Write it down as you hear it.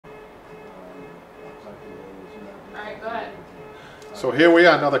So here we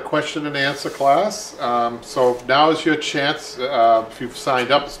are, another question and answer class. So now is your chance, if you've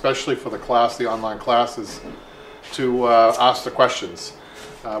signed up, especially for the class, the online classes, to ask the questions.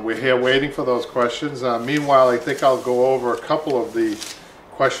 We're here waiting for those questions. Meanwhile, I think I'll go over a couple of the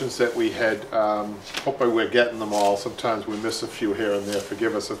questions that we had. Hopefully we're getting them all. Sometimes we miss a few here and there.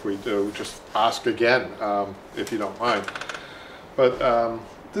 Forgive us if we do. Just ask again, if you don't mind. But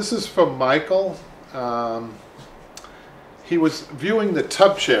this is from Michael. He was viewing the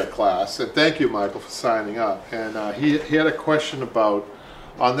tub chair class, and thank you, Michael, for signing up. And he had a question about,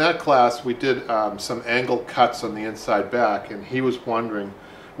 on that class we did some angle cuts on the inside back, and he was wondering,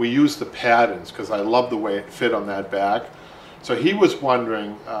 we used the patterns because I love the way it fit on that back. So he was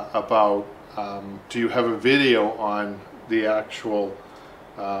wondering about, do you have a video on the actual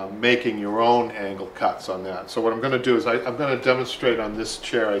making your own angle cuts on that? So what I'm going to do is I'm going to demonstrate on this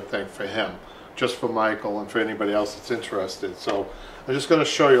chair, I think, for him, just for Michael and for anybody else that's interested. So I'm just going to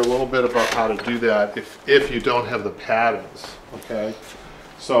show you a little bit about how to do that if you don't have the patterns, okay?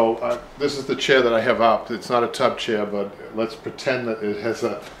 So this is the chair that I have up. It's not a tub chair, but let's pretend that it has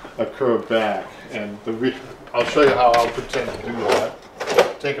a curved back. And I'll show you how I'll pretend to do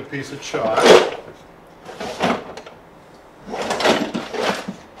that. Take a piece of chalk.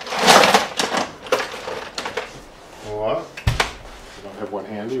 Or, if you don't have one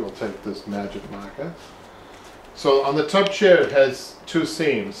handy, we'll take this magic marker. So on the tub chair it has two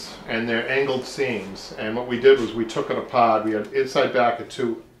seams, and they're angled seams. And what we did was we took it apart. We had inside back of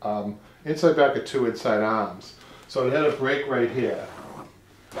two inside arms. So it had a break right here.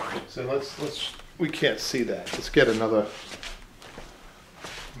 So we can't see that. Let's get another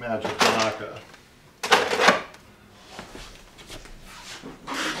magic marker.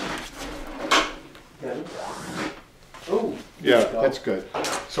 Oh, yeah, that's good.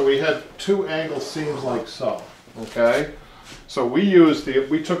 So we had two angle seams like so. Okay, so we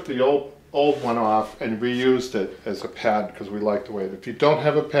took the old one off and reused it as a pattern because we like the way it. If you don't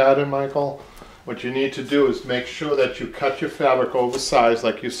have a pattern, Michael, what you need to do is make sure that you cut your fabric oversized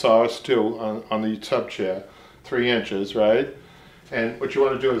like you saw us do on the tub chair, 3 inches, right? And what you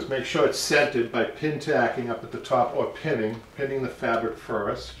want to do is make sure it's centered by pin tacking up at the top, or pinning the fabric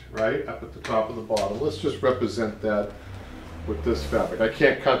first, right, up at the top of the bottom. Let's just represent that with this fabric. I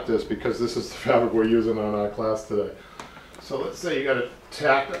can't cut this because this is the fabric we're using on our class today. So let's say you got it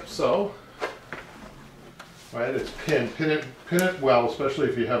tacked up so, right? It's pin it well, especially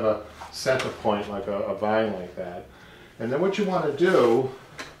if you have a center point like a vine like that. And then what you want to do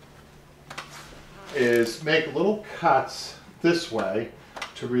is make little cuts this way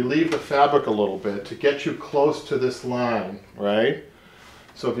to relieve the fabric a little bit to get you close to this line, right?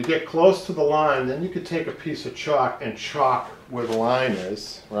 So if you get close to the line, then you could take a piece of chalk and chalk where the line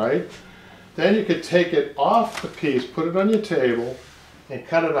is, right? Then you could take it off the piece, put it on your table, and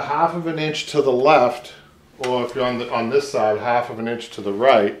cut it 1/2 inch to the left, or if you're on this side, 1/2 inch to the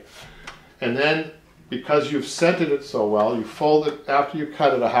right. And then, because you've centered it so well, you fold it, after you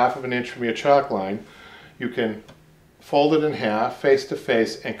cut it 1/2 inch from your chalk line, you can fold it in half, face to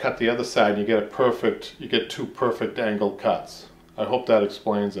face, and cut the other side, and you get two perfect angled cuts. I hope that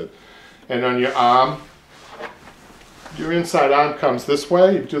explains it. And on your arm, your inside arm comes this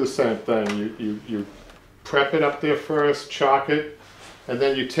way. You do the same thing. You prep it up there first, chalk it, and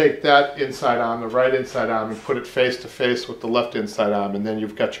then you take that inside arm, the right inside arm, and put it face to face with the left inside arm, and then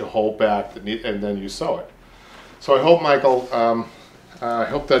you've got your whole back, and then you sew it. So I hope, Michael, I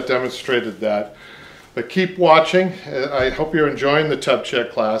hope that demonstrated that. But keep watching. I hope you're enjoying the tub chair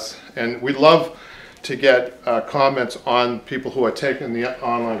class, and we love to get comments on people who are taking the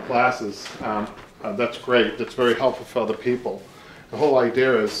online classes. That's great. That's very helpful for other people. The whole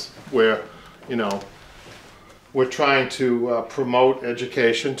idea is we're trying to promote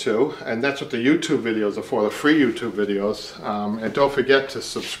education too, and that's what the YouTube videos are for, the free YouTube videos. And don't forget to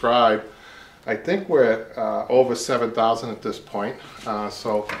subscribe. I think we're over 7,000 at this point,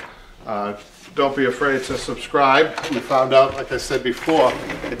 so don't be afraid to subscribe. We found out, like I said before,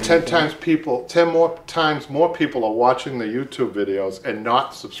 that 10 more times more people are watching the YouTube videos and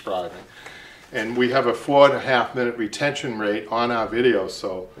not subscribing. And we have a 4.5-minute retention rate on our videos,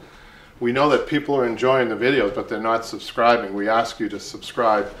 so we know that people are enjoying the videos, but they're not subscribing. We ask you to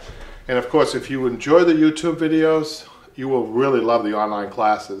subscribe. And of course, if you enjoy the YouTube videos, you will really love the online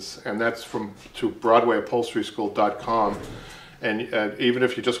classes. And that's to BroadwayUpholsterySchool.com. And even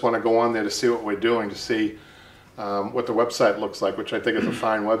if you just want to go on there to see what we're doing, to see what the website looks like, which I think is a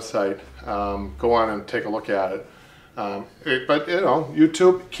fine website, go on and take a look at it. But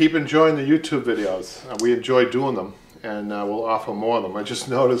YouTube, keep enjoying the YouTube videos. We enjoy doing them, and we'll offer more of them. I just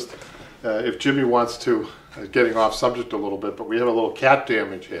noticed if Jimmy wants to, getting off subject a little bit, but we have a little cat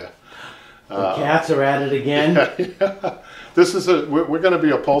damage here. The cats are at it again. Yeah. This is we're going to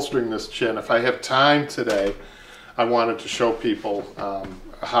be upholstering this chair, and if I have time today, I wanted to show people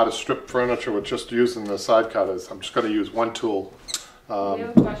how to strip furniture with just using the side cutters. I'm just going to use one tool. We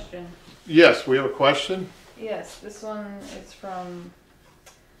have a question. Yes, we have a question. Yes, this one is from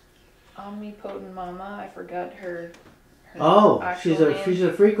Omnipotent Mama. I forgot her Oh, actual name. she's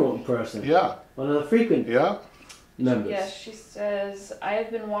a frequent person. Yeah. One of the frequent members. Yes, she says, I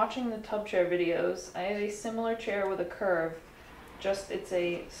have been watching the tub chair videos. I have a similar chair with a curve, just it's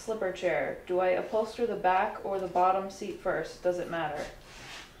a slipper chair. Do I upholster the back or the bottom seat first? Does it matter?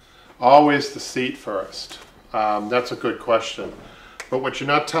 Always the seat first. That's a good question. But what you're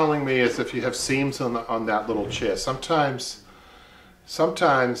not telling me is if you have seams on that little chair. Sometimes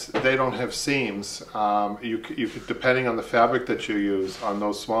they don't have seams. You could, depending on the fabric that you use on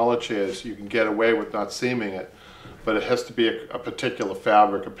those smaller chairs, you can get away with not seaming it. But it has to be a particular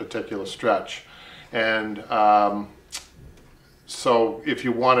fabric, a particular stretch. And so if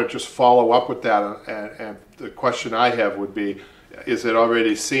you want to just follow up with that, and the question I have would be, is it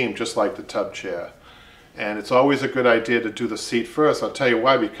already seamed just like the tub chair? And it's always a good idea to do the seat first. I'll tell you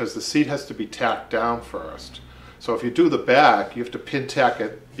why, because the seat has to be tacked down first. So if you do the back, you have to pin tack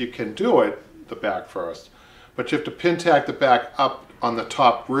it. You can do it, the back first, but you have to pin tack the back up on the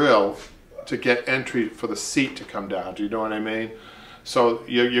top rail to get entry for the seat to come down. Do you know what I mean? So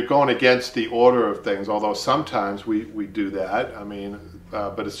you're going against the order of things, although sometimes we do that. I mean,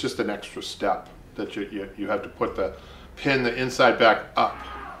 but it's just an extra step that you have to put the pin the inside back up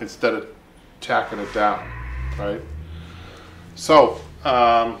instead of tacking it down, right? So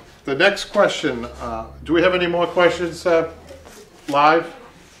the next question, do we have any more questions live?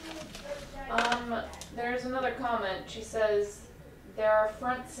 There's another comment. She says, there are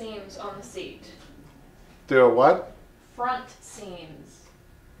front seams on the seat. There are what? Front seams.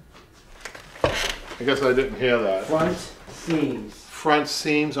 I guess I didn't hear that. Front seams. Front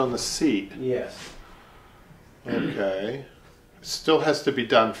seams on the seat. Yes. Okay. Still has to be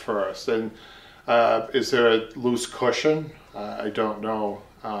done first. And is there a loose cushion? I don't know.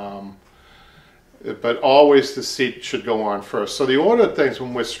 But always the seat should go on first. So the order of things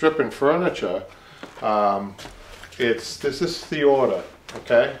when we're stripping furniture, this is the order,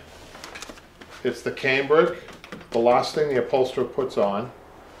 okay? It's the cambric, the last thing the upholsterer puts on.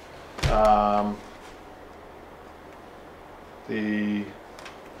 Hold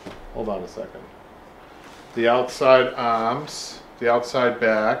on a second. The outside arms, the outside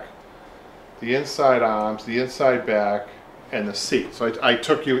back, the inside arms, the inside back, and the seat. So I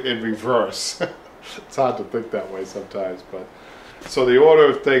took you in reverse. It's hard to think that way sometimes, but so the order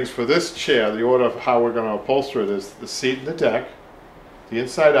of things for this chair, the order of how we're going to upholster it is the seat and the deck, the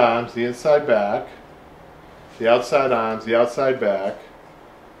inside arms, the inside back, the outside arms, the outside back,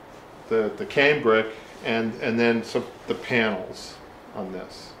 the cambric, and then the panels on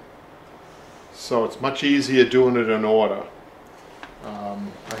this. So it's much easier doing it in order.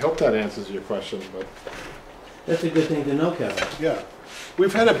 I hope that answers your question, but That's a good thing to know, Kevin. yeah.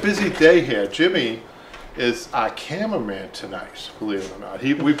 We've had a busy day here. Jimmy is our cameraman tonight, believe it or not.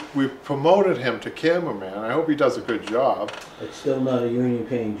 We've promoted him to cameraman. I hope he does a good job. It's still not a union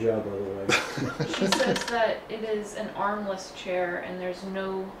paying job, by the way. She says that it is an armless chair and there's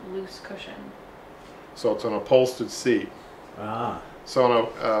no loose cushion. So it's an upholstered seat. Ah. So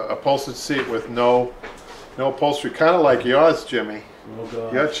an upholstered seat with no upholstery, kind of like yours, Jimmy. Oh,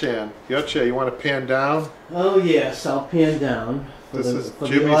 God. Your chair. You want to pan down? Oh, yes, I'll pan down for the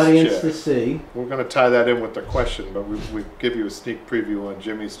Jimmy's audience chair. to see. We're going to tie that in with the question, but we give you a sneak preview on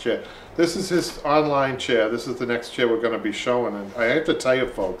Jimmy's chair. This is his online chair. This is the next chair we're going to be showing, and I have to tell you,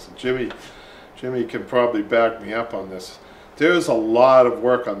 folks, Jimmy can probably back me up on this. There's a lot of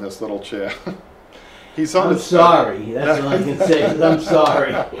work on this little chair. I'm sorry. That's all I can say. I'm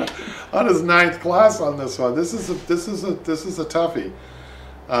sorry. On his 9th class on this one. This is a toughie.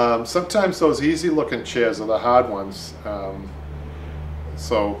 Sometimes those easy looking chairs are the hard ones.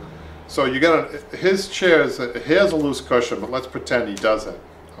 So you got his chairs. He has a loose cushion, but let's pretend he doesn't.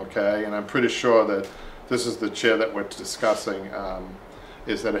 Okay, and I'm pretty sure that this is the chair that we're discussing.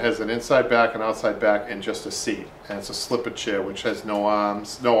 Is that it has an inside back, an outside back, and just a seat. And it's a slipper chair which has no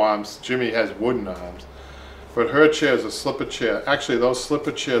arms. Jimmy has wooden arms. But her chair is a slipper chair. Actually, those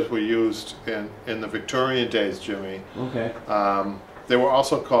slipper chairs were used in the Victorian days, Jimmy. Okay. They were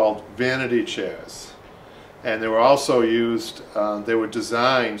also called vanity chairs. And they were also used, they were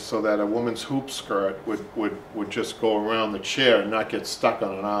designed so that a woman's hoop skirt would just go around the chair and not get stuck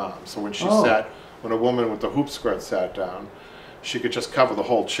on an arm. So when when a woman with the hoop skirt sat down, she could just cover the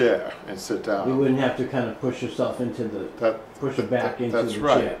whole chair and sit down. You wouldn't have to kind of push yourself into the, push it back into the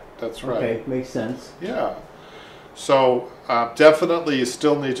chair. That's right. Okay, makes sense. Yeah. So definitely you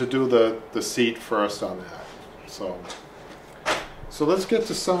still need to do the seat first on that. So let's get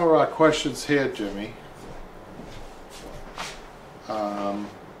to some of our questions here, Jimmy.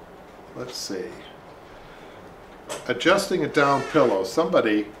 Let's see. Adjusting a down pillow.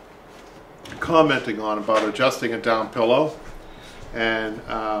 Somebody commenting on about adjusting a down pillow, and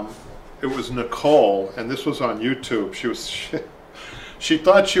it was Nicole, and this was on YouTube. She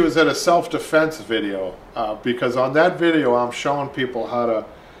thought she was at a self-defense video because on that video I'm showing people how to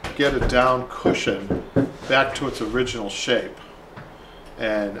get a down cushion back to its original shape.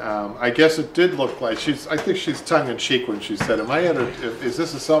 And I guess it did look like I think she's tongue-in-cheek when she said, is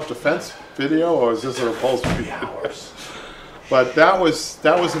this a self-defense video or is this an upholstery video? But that was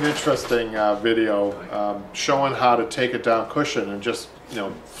an interesting video showing how to take a down cushion and just, you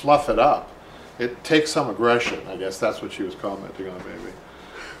know, fluff it up. It takes some aggression, I guess that's what she was commenting on,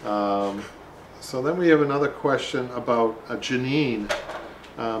 maybe. So then we have another question about Janine.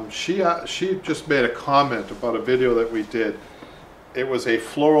 She just made a comment about a video that we did. It was a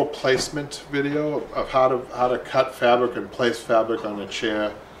floral placement video of how to cut fabric and place fabric on a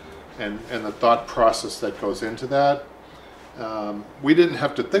chair, and the thought process that goes into that. We didn't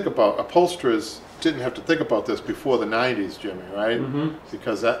have to think about, upholsterers didn't have to think about this before the 90s, Jimmy, right? Mm-hmm.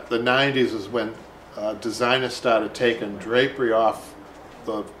 Because the 90s is when designers started taking drapery off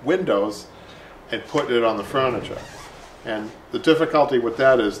the windows and putting it on the furniture. And the difficulty with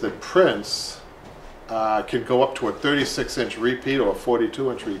that is that prints can go up to a 36-inch repeat or a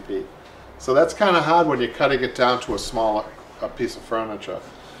 42-inch repeat. So that's kind of hard when you're cutting it down to a smaller piece of furniture.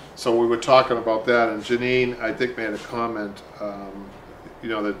 So we were talking about that, and Janine, I think, made a comment, you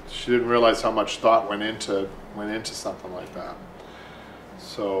know, that she didn't realize how much thought went into something like that.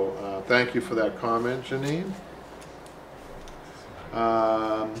 So thank you for that comment, Janine.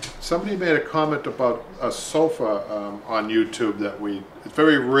 Somebody made a comment about a sofa on YouTube that it's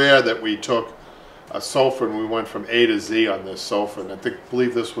very rare that we took a sofa and we went from A to Z on this sofa, and I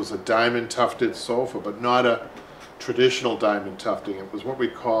believe this was a diamond tufted sofa, but not a traditional diamond tufting. It was what we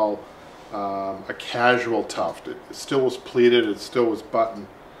call a casual tuft. It still was pleated, it still was buttoned,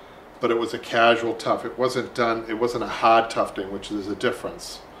 but it was a casual tuft. It wasn't a hard tufting, which is a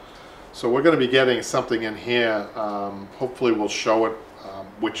difference. So we're going to be getting something in here, hopefully we'll show it,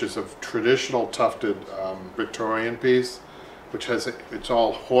 which is a traditional tufted Victorian piece, which it's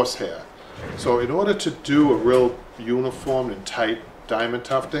all horsehair. So in order to do a real uniform and tight diamond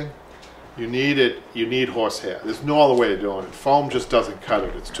tufting, you need horsehair. There's no other way of doing it. Foam just doesn't cut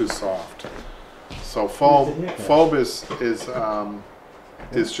it, it's too soft. So foam is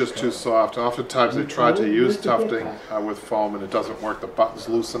just too soft. Oftentimes they try to use tufting with foam and it doesn't work. The buttons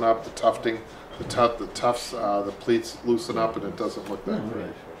loosen up, the tufting, the pleats loosen up, and it doesn't look that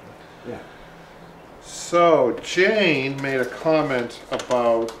great. Yeah. So Jane made a comment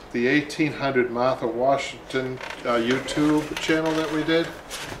about the 1800 Martha Washington YouTube channel that we did,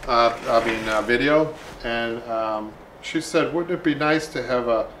 video, and she said, wouldn't it be nice to have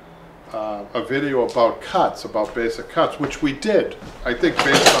a video about cuts, about basic cuts, which we did, I think,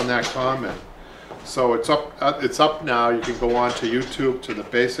 based on that comment. So it's up now. You can go on to YouTube to the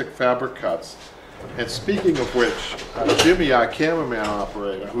basic fabric cuts. And speaking of which, Jimmy, our cameraman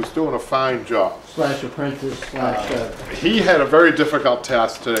operator, who's doing a fine job. Slash apprentice, slash... he had a very difficult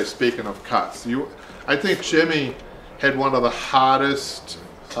task today, speaking of cuts. I think Jimmy had one of the hardest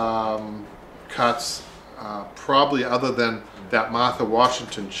cuts, probably other than that Martha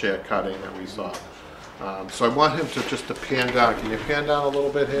Washington chair cutting that we saw. So I want him to pan down. Can you pan down a little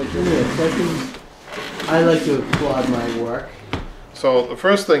bit here, Jimmy? Give me a second. I like to applaud my work. So the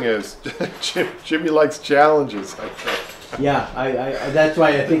first thing is, Jimmy likes challenges, I think. Yeah, that's why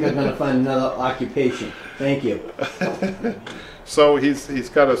I think I'm going to find another occupation. Thank you. So he's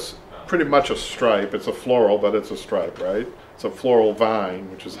got pretty much a stripe. It's a floral, but it's a stripe, right? It's a floral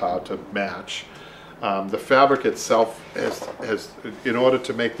vine, which is hard to match. The fabric itself has, in order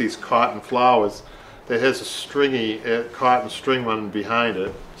to make these cotton flowers, there has a stringy cotton string running behind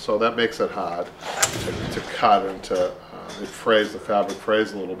it, so that makes it hard to cut and to the fabric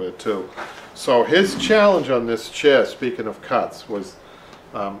frays a little bit too. So his challenge on this chair, speaking of cuts, was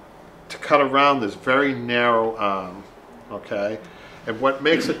to cut around this very narrow arm, okay? And what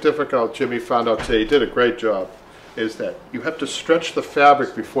makes it difficult, Jimmy found out today, he did a great job, is that you have to stretch the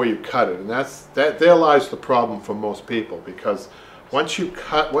fabric before you cut it, and there lies the problem for most people, because once you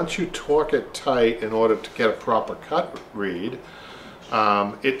torque it tight in order to get a proper cut read,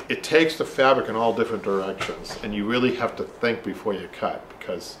 it takes the fabric in all different directions, and you really have to think before you cut,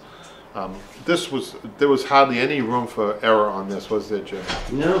 because there was hardly any room for error on this, was there, Jim?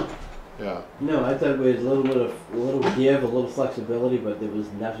 No. Yeah. No, I thought we had a little give, a little flexibility, but there was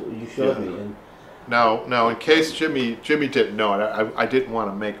nothing. You showed me, and now, in case Jimmy didn't know it, I didn't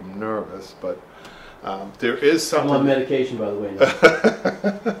want to make him nervous, but there is something. I'm on medication, by the way.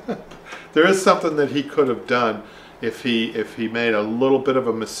 Now. There is something that he could have done if he made a little bit of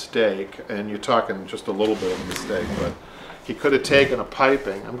a mistake, and you're talking just a little bit of a mistake, but he could have taken a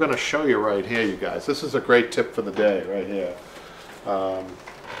piping. I'm going to show you right here, you guys. This is a great tip for the day, right here.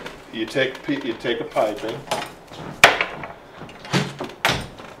 You take a piping,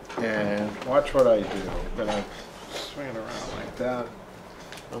 and watch what I do. I'm going to swing it around like that.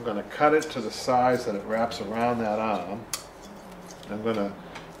 I'm going to cut it to the size that it wraps around that arm. I'm going to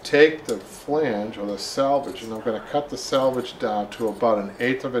take the flange or the selvage, and I'm going to cut the selvage down to about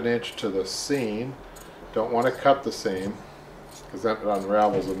 1/8 of an inch to the seam. Don't want to cut the seam, because then it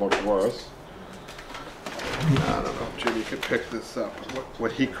unravels and looks worse. I don't know if Jimmy could pick this up.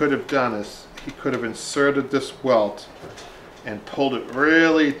 What he could have done is he could have inserted this welt and pulled it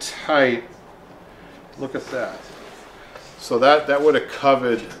really tight. Look at that. So that would have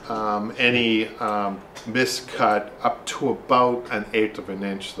covered any miscut up to about 1/8 of an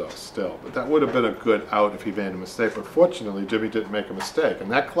inch, though, still. But that would have been a good out if he made a mistake. But fortunately, Jimmy didn't make a mistake. And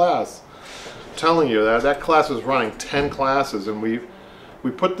that class, I'm telling you, that class was running 10 classes, and we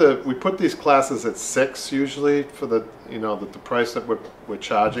put these classes at 6 usually for the the price that we're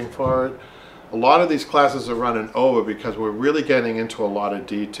charging for it. A lot of these classes are running over because we're really getting into a lot of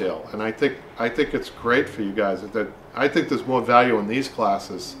detail, and I think it's great for you guys. That I think there's more value in these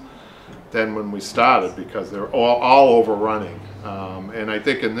classes than when we started, because they're all overrunning. And I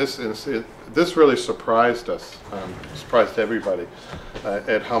think in this really surprised us, surprised everybody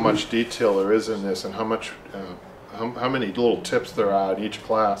at how much detail there is in this, and how much how many little tips there are in each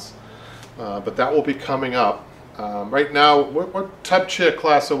class. But that will be coming up. Right now, what tub chair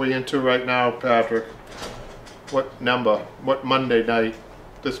class are we into right now, Patrick? What number? What Monday night?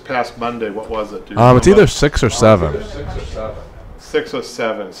 This past Monday, what was it? It's either 6 or 7. 6 or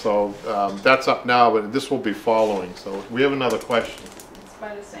 7. So that's up now, but this will be following. So we have another question. It's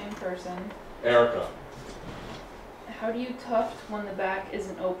by the same person. Erica. How do you tuft when the back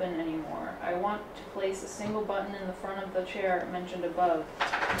isn't open anymore? I want to place a single button in the front of the chair mentioned above.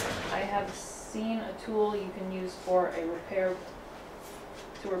 I have seen a tool you can use for a repair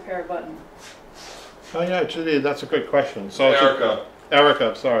a button. Oh yeah, actually, that's a good question. So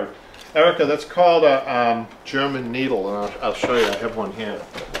Erica, sorry. Erica, that's called a German needle, and I'll show you. I have one here.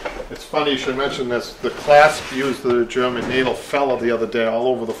 It's funny you should mention this. The clasp used the German needle fell the other day all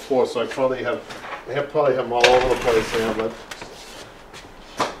over the floor, so I probably have them all over the place here. But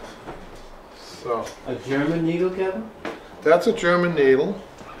so a German needle, Kevin? that's a German needle.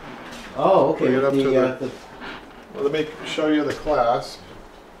 Oh, okay. Bring it up well, let me show you the clasp.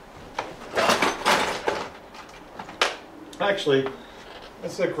 Actually,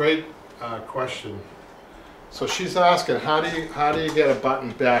 that's a great question. So she's asking, how do you get a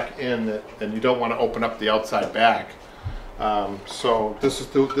button back in and you don't want to open up the outside back? So this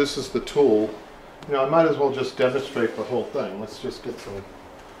is the tool. I might as well just demonstrate the whole thing. Let's just get some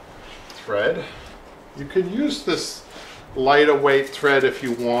thread. You can use this lighter weight thread if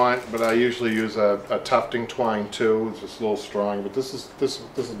you want, but I usually use a tufting twine too. It's just a little strong, but this is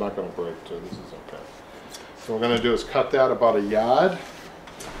not going to break too. This is okay. So what we're going to do is cut that about 1 yard.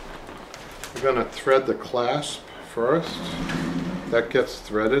 We're going to thread the clasp first. That gets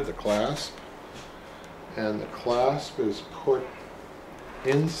threaded, the clasp. And the clasp is put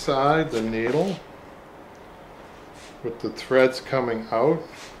inside the needle with the threads coming out.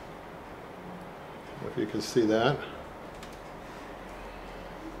 If you can see that.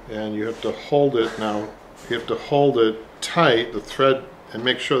 And you have to hold it now. You have to hold it tight, the thread, and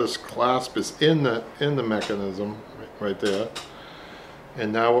make sure this clasp is in the mechanism right there.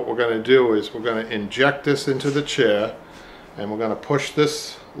 And now what we're going to do is we're going to inject this into the chair, and we're going to push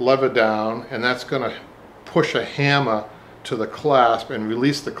this lever down, and that's going to push a hammer to the clasp and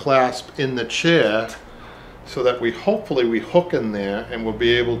release the clasp in the chair, so that hopefully we hook in there and we'll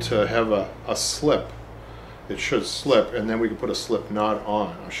be able to have a slip. It should slip, and then we can put a slip knot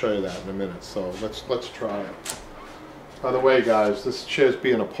on. I'll show you that in a minute. So let's try it. By the way, guys, this chair's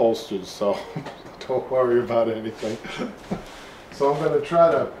being upholstered, so don't worry about anything. So I'm going to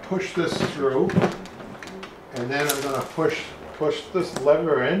try to push this through, and then I'm going to push this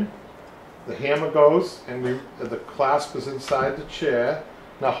lever in. The hammer goes, and the clasp is inside the chair.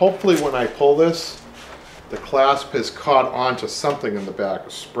 Now hopefully when I pull this, the clasp has caught onto something in the back, a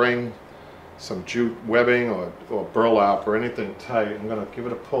spring, some jute webbing or burlap or anything tight. I'm going to give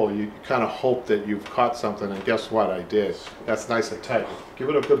it a pull. You kind of hope that you've caught something, and guess what? I did. That's nice and tight. Give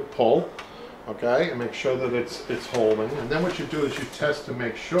it a good pull, okay, and make sure that it's holding. And then what you do is you test to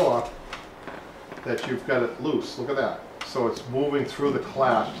make sure that you've got it loose. Look at that. So it's moving through the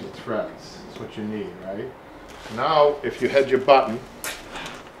clasp, the threads. That's what you need, right? Now, if you had your button,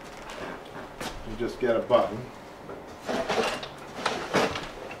 you just get a button.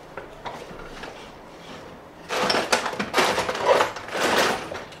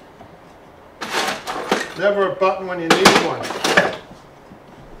 Never a button when you need one.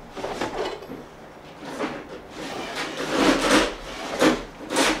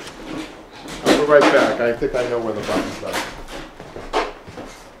 I'll be right back. I think I know where the buttons are.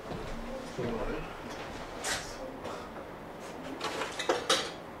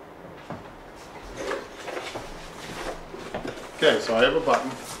 Okay, so I have a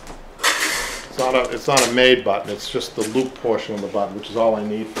button. It's not a made button, it's just the loop portion of the button, which is all I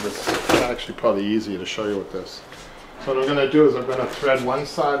need for this. It's actually probably easier to show you with this. So what I'm going to do is I'm going to thread one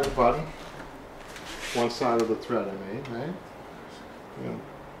side of the button, one side of the thread I made, right?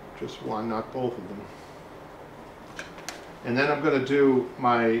 Just one, not both of them. And then I'm going to do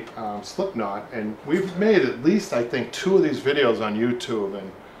my slip knot, and we've made at least, I think, 2 of these videos on YouTube,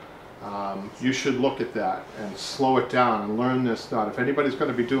 and you should look at that and slow it down and learn this knot. If anybody's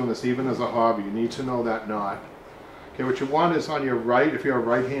going to be doing this, even as a hobby, you need to know that knot. Okay, what you want is on your right, if you're a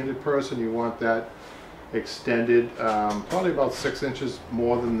right-handed person, you want that extended probably about 6 inches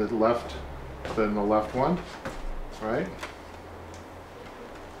more than the left one, right?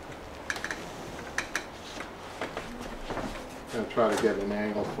 I'm going to try to get an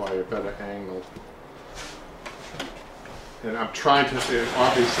angle for you, a better angle. And I'm trying to,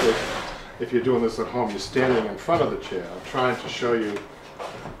 obviously, if you're doing this at home, you're standing in front of the chair. I'm trying to show you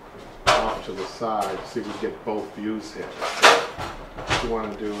off to the side, so you can get both views here. So what you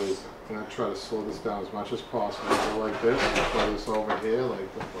want to do is, I'm going to try to slow this down as much as possible. Go like this, and throw this over here, like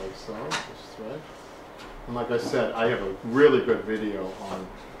so, just thread. And like I said, I have a really good video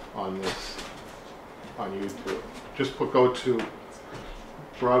on this on YouTube. Just go to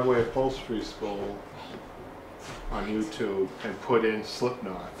Broadway Upholstery School on YouTube and put in slip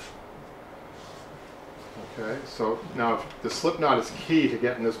knot. Okay, so now the slip knot is key to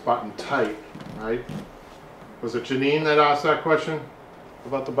getting this button tight, right? Was it Janine that asked that question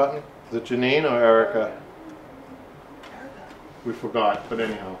about the button? Is it Janine or Erica? Erica. We forgot, but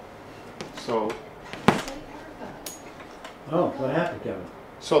anyhow. So. Oh, what happened, Kevin?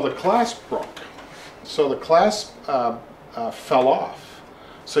 So the clasp broke. So the clasp fell off.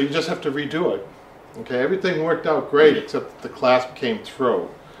 So you just have to redo it. Okay, everything worked out great except the clasp came through.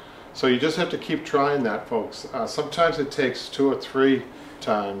 So you just have to keep trying that, folks. Sometimes it takes 2 or 3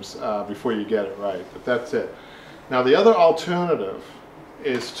 times before you get it right, but that's it. Now the other alternative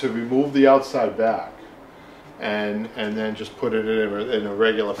is to remove the outside back and then just put it in a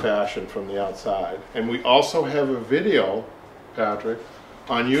regular fashion from the outside. And we also have a video, Patrick,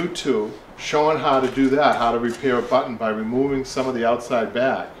 on YouTube showing how to do that, how to repair a button by removing some of the outside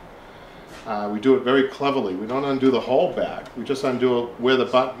back. We do it very cleverly. We don't undo the whole back. We just undo where the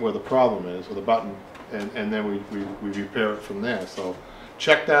problem is, with the button, and then we repair it from there. So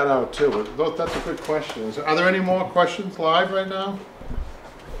check that out too. That's a good question. Are there any more questions live right now?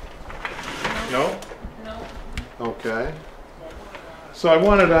 No? No. Okay. So I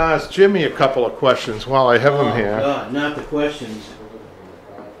wanted to ask Jimmy a couple of questions while I have him here. God, not the questions.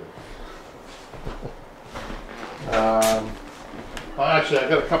 Well, actually, I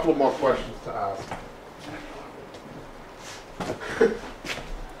got a couple of more questions to ask.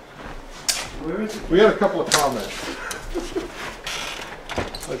 Where is it? We got a couple of comments.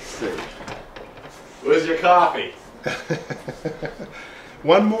 Let's see. Where's your coffee?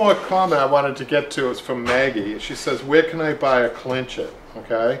 One more comment I wanted to get to is from Maggie. She says, where can I buy a clinchet?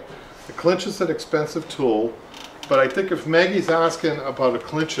 Okay, the clinchet is an expensive tool, but I think if Maggie's asking about a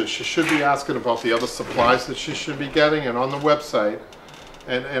clinchet, she should be asking about the other supplies that she should be getting. And on the website,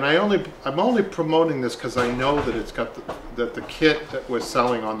 and I'm only promoting this because I know that it's got the kit that we're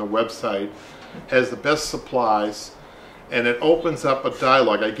selling on the website has the best supplies, and it opens up a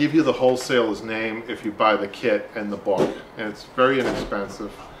dialogue. I give you the wholesaler's name if you buy the kit and the book, and it's very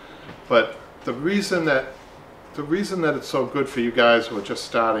inexpensive. But the reason that it's so good for you guys who are just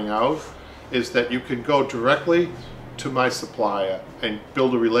starting out is that you can go directly to my supplier and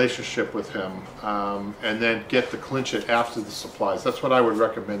build a relationship with him, and then get the clinchet after the supplies. That's what I would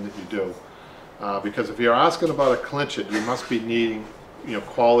recommend that you do, because if you're asking about a clinchet, you must be needing,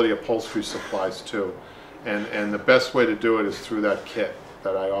 quality upholstery supplies too. And the best way to do it is through that kit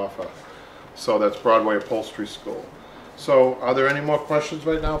that I offer. So that's Broadway Upholstery School. So are there any more questions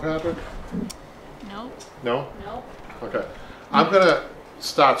right now, Patrick? Nope. No? Nope. Okay. I'm going to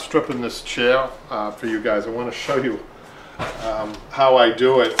start stripping this chair for you guys. I want to show you how I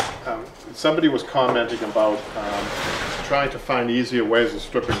do it. Somebody was commenting about trying to find easier ways of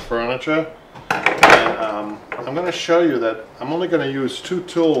stripping furniture. And I'm going to show you that I'm only going to use 2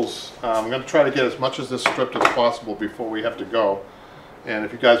 tools. I'm going to try to get as much of this stripped as possible before we have to go. And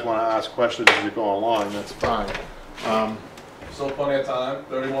if you guys want to ask questions as you go along, that's fine. Still plenty of time,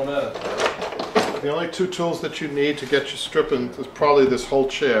 30 more minutes. The only 2 tools that you need to get you stripping is probably this whole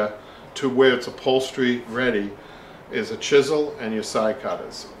chair to where it's upholstery ready is a chisel and your side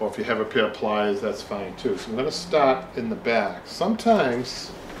cutters. Or if you have a pair of pliers, that's fine too. So I'm going to start in the back.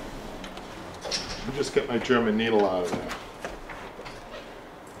 Sometimes, let me just get my German needle out of there.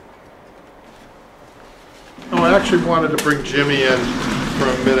 Oh, I actually wanted to bring Jimmy in for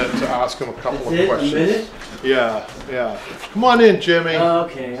a minute to ask him a couple of questions. A minute? Yeah, yeah. Come on in, Jimmy.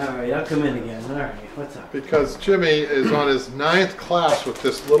 Okay, all right. I'll come in again. All right, what's up? Because Jimmy is on his 9th class with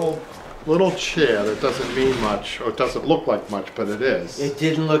this little chair that doesn't mean much, or it doesn't look like much, but it is. It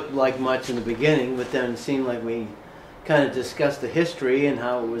didn't look like much in the beginning, but then it seemed like we kind of discussed the history and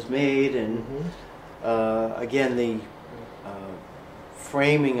how it was made, and again, the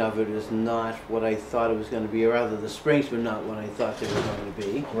framing of it is not what I thought it was going to be, or rather the springs were not what I thought they were going to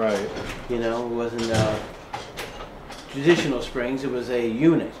be. Right. You know, it wasn't traditional springs, it was a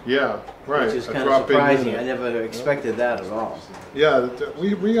unit. Yeah, right. Which is A kind of drop-in surprising. unit. I never expected that at all. Yeah,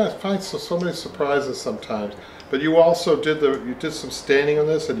 we find so many surprises sometimes. But you also did some staining on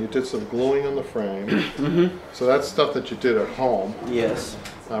this, and you did some gluing on the frame. So that's stuff that you did at home. Yes.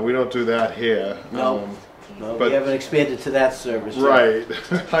 We don't do that here. No. No, but- we haven't expanded to that service yet. Right.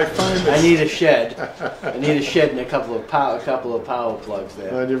 I find that. I need a shed. I need a shed and a couple of power plugs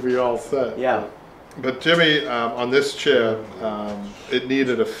there. Then you'll be all set. Yeah. But Jimmy, on this chair, it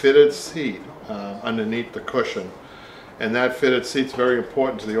needed a fitted seat underneath the cushion. And that fitted seat's very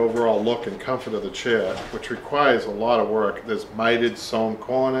important to the overall look and comfort of the chair, which requires a lot of work. There's mitered sewn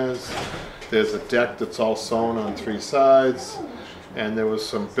corners, there's a deck that's all sewn on 3 sides, and there was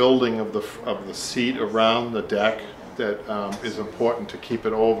some building of the seat around the deck that is important to keep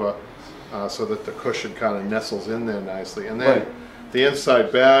it over so that the cushion kind of nestles in there nicely. And then the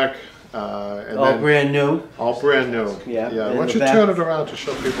inside back, and All then brand new. all brand new. Yeah. Yeah. And Why don't the you back- turn it around to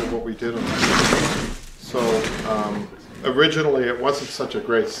show people what we did on this? So originally it wasn't such a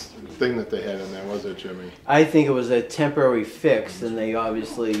great thing that they had in there, was it, Jimmy? I think it was a temporary fix, and they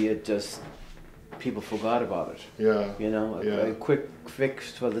obviously people forgot about it. Yeah. You know, Yeah. a quick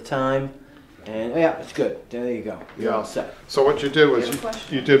fix for the time, and yeah, it's good. There you go. You're Yeah. all set. So what you did was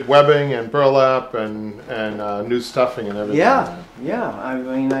you did webbing and burlap and new stuffing and everything. Yeah, yeah. I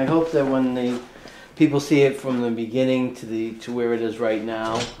mean, I hope that when the people see it from the beginning to where it is right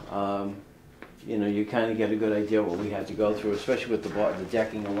now, you know, you kind of get a good idea what we had to go through, especially with the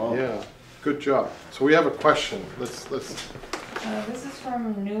decking alone. Yeah. Good job. So we have a question. Let's. This is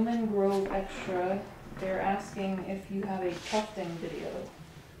from Newman Grove Extra. They're asking if you have a tufting video.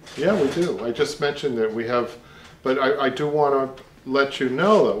 Yeah, we do. I just mentioned that we have, but I do want to let you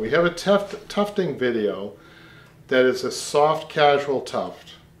know that we have a tufting video that is a soft casual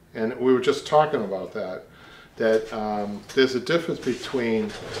tuft, and we were just talking about that. That there's a difference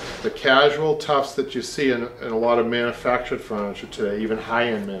between the casual tufts that you see in a lot of manufactured furniture today, even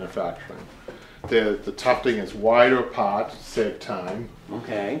high-end manufacturing. The tufting is wider apart to save time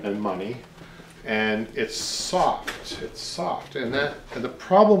Okay. and money, and it's soft. It's soft, and the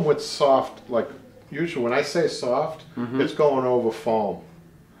problem with soft, like usually when I say soft, it's going over foam.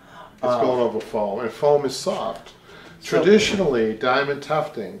 It's going over foam, and foam is soft. Traditionally, diamond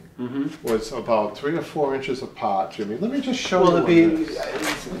tufting was about 3 or 4 inches apart, Jimmy. Let me just show you. Well, it'd be.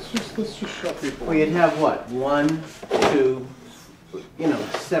 Let's just show people. Well, you'd have what? 1, 2. You know,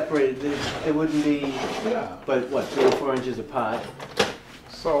 separated. It wouldn't be. Yeah. But what? 3 or 4 inches apart.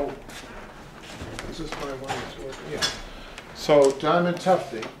 So, is this my one? Yeah. So diamond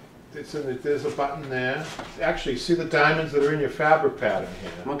tufting. It's in there's a button there. Actually, see the diamonds that are in your fabric pattern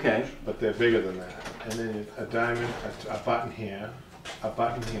here. Okay. But they're bigger than that. And then a diamond, a button here, a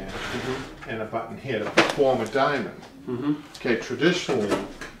button here, and a button here to form a diamond. Okay, traditionally,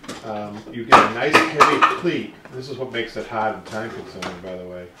 you get a nice heavy pleat. This is what makes it hard and time consuming, by the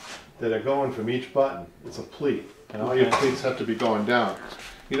way, that are going from each button. It's a pleat, and all your pleats have to be going down.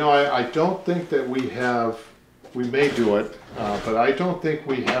 You know, I don't think that we may do it, but I don't think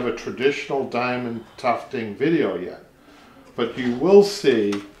we have a traditional diamond tufting video yet. But you will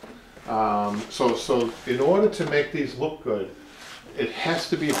see So in order to make these look good, it has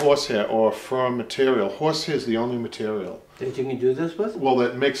to be horsehair or firm material. Horsehair is the only material. That you can do this with? Well,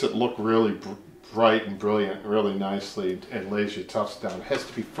 that makes it look really bright and brilliant, really nicely, and lays your tufts down. It has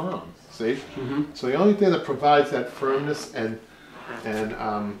to be firm, see? So the only thing that provides that firmness and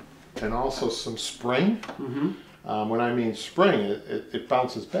also some spring, when I mean spring, it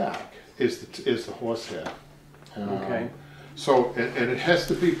bounces back, is the horsehair. Okay. So, and it has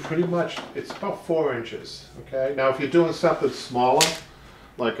to be pretty much, it's about 4 inches, okay? Now, if you're doing something smaller,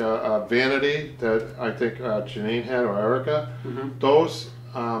 like a vanity that I think Janine had or Erica, those,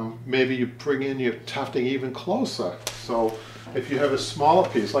 maybe you bring in your tufting even closer. So, if you have a smaller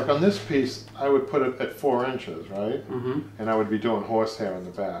piece, like on this piece, I would put it at 4 inches, right? And I would be doing horsehair in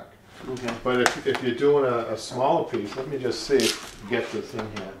the back. Okay. But if you're doing a smaller piece, let me just see if you get this in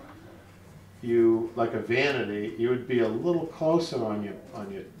here. You, like a vanity, you would be a little closer on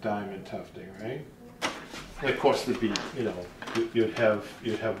your diamond tufting, right? And of course, there'd be, you know, you'd have,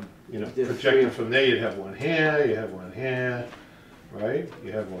 projected from there, you'd have one here, you have one here, right?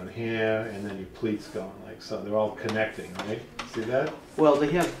 You have one here, and then your pleats going like so. They're all connecting, right? See that? Well,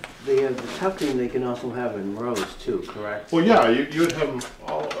 they have the tufting. They can also have in rows too, correct? Well, yeah, you'd have them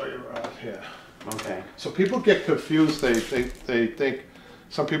all the way around here. Okay. So people get confused. They think.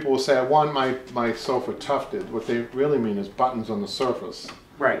 Some people will say, I want my sofa tufted. What they really mean is buttons on the surface.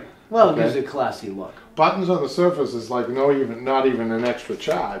 Right. Well, Okay. it gives a classy look. Buttons on the surface is like not even an extra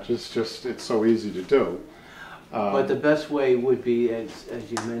charge. It's so easy to do. But the best way would be, as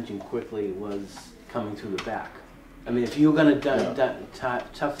you mentioned quickly, was coming through the back. I mean, if you were going to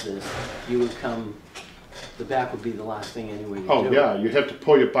tuff this, you would come. The back would be the last thing anyway you do. Oh yeah, you have to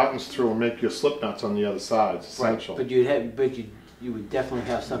pull your buttons through and make your slip nuts on the other side. It's essential. Right. You would definitely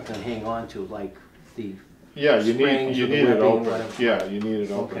have something to hang on to, like the Yeah, you springs need or the it webbing, open. whatever. Yeah, you need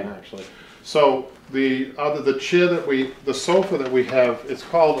it open Okay. actually. So the chair the sofa that we have, it's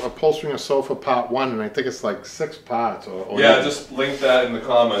called Upholstering a Sofa Part 1, and I think it's like 6 parts. Or Yeah, just link that in the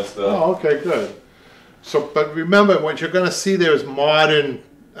comments. Oh, okay, good. So, but remember, what you're going to see there is modern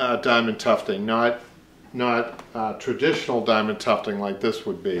diamond tufting, not traditional diamond tufting like this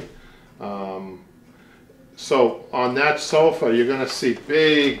would be. So on that sofa, you're going to see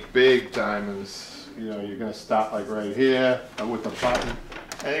big diamonds. You know, you're going to start like right here with the button,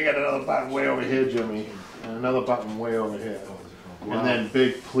 and you got another button way over here, Jimmy, and another button way over here, and then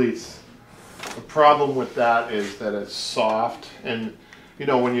big pleats. The problem with that is that it's soft, and you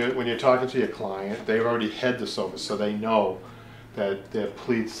know when you're talking to your client, they've already had the sofa, so they know that their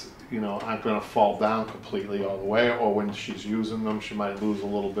pleats, you know, aren't going to fall down completely all the way, or when she's using them, she might lose a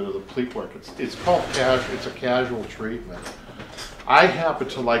little bit of the pleat work. It's called casual. It's a casual treatment. I happen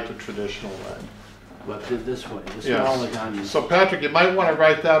to like the traditional way. but this way, the Yes. smaller diamonds. So Patrick, you might want to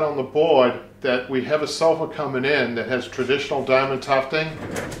write that on the board that we have a sofa coming in that has traditional diamond tufting.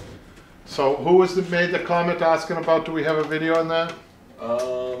 So who was made the comment asking about? Do we have a video on that?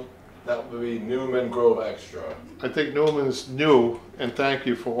 That would be Newman Grove Extra. I think Newman's new, and thank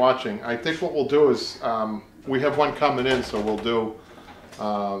you for watching. I think what we'll do is, we have one coming in, so we'll do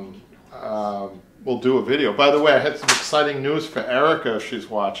a video. By the way, I had some exciting news for Erica if she's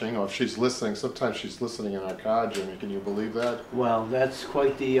watching, or if she's listening. Sometimes she's listening in our car, Jimmy. Can you believe that? Well, that's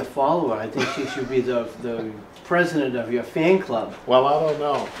quite the follower. I think she should be the president of your fan club. Well, I don't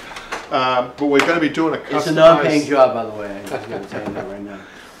know. But we're going to be doing a customized... It's a non-paying job, by the way. I'm just going to tell you that right now.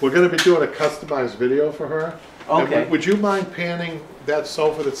 We're going to be doing a customized video for her. And Okay. would you mind panning that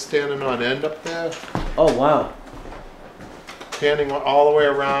sofa that's standing on end up there? Oh, wow. Panning all the way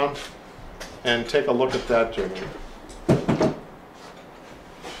around, and take a look at that, Jimmy.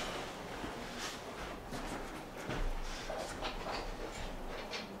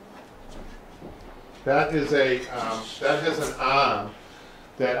 That is that has an arm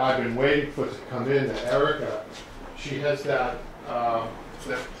that I've been waiting for to come in. That Erica, she has that.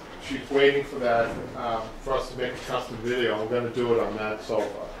 That she's waiting for that for us to make a custom video. We're going to do it on that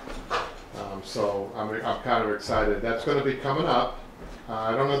sofa. So I'm kind of excited. That's going to be coming up.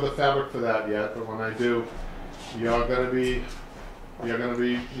 I don't have the fabric for that yet, but when I do, you're going to be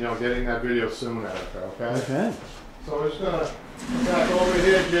getting that video soon, Erica. Okay. Okay. So we're just gonna back over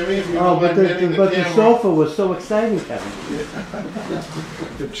here, Jimmy. If you Oh, don't but mind manning the camera. sofa was so exciting, Kevin.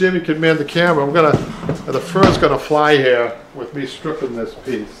 If Jimmy can man the camera, the fur's gonna fly here with me stripping this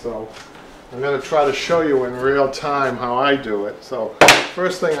piece. So I'm gonna try to show you in real time how I do it. So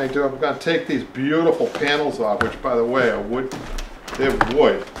first thing I do, I'm gonna take these beautiful panels off, which by the way are wood. They're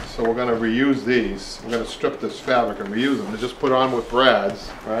wood. So we're gonna reuse these. We're gonna strip this fabric and reuse them. They just put on with brads,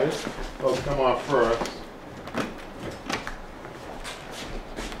 right? Those come off first.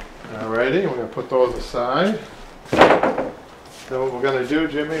 Alrighty, we're going to put those aside. Then what we're going to do,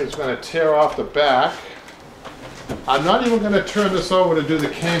 Jimmy, is going to tear off the back. I'm not even going to turn this over to do the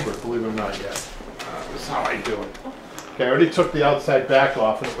camber, believe it or not yet. This is how I do it. Okay, I already took the outside back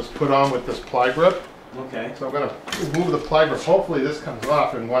off and it was put on with this ply grip. Okay. So I'm going to remove the ply grip. Hopefully this comes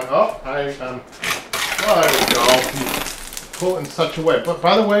off in one. Oh, there we go. Pull it in such a way. But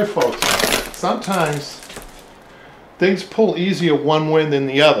by the way, folks, sometimes things pull easier one way than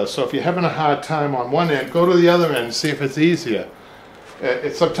the other. So if you're having a hard time on one end, go to the other end and see if it's easier.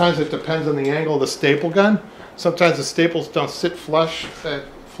 Sometimes it depends on the angle of the staple gun. Sometimes the staples don't sit flush,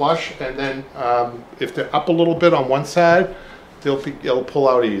 and then if they're up a little bit on one side, it'll pull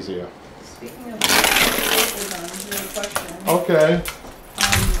out easier. Speaking of staple guns, we have a question. Okay.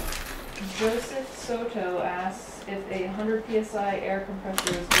 Joseph Soto asks if a 100 psi air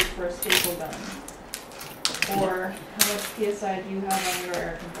compressor is good for a staple gun. Or how much psi do you have on your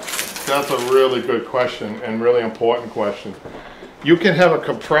air compressor? That's a really good question and really important question. You can have a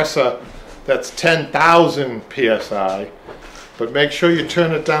compressor that's 10,000 psi, but make sure you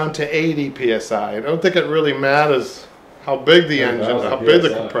turn it down to 80 psi. I don't think it really matters how big the engine, how big the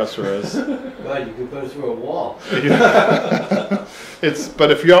compressor is. God, you could put it through a wall. But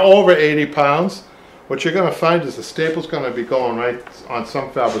if you're over 80 pounds, what you're going to find is the staple's going to be going right on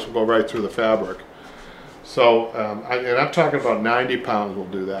some fabrics will go right through the fabric. So, and I'm talking about 90 pounds will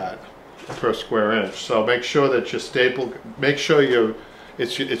do that per square inch. So make sure that your staple, make sure your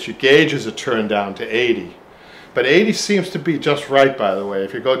gauges are turned down to 80. But 80 seems to be just right, by the way.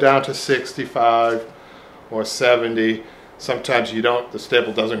 If you go down to 65 or 70, sometimes the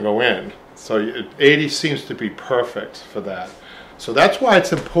staple doesn't go in. So 80 seems to be perfect for that. So that's why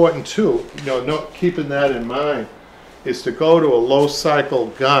it's important too, keeping that in mind, is to go to a low cycle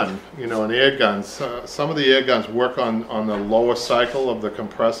gun, an air gun. Some of the air guns work on the lower cycle of the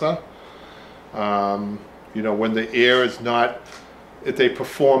compressor. When the air is not, they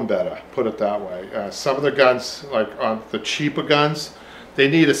perform better, put it that way. Some of the guns, like the cheaper guns, they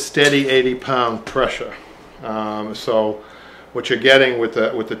need a steady 80-pound pressure. So what you're getting with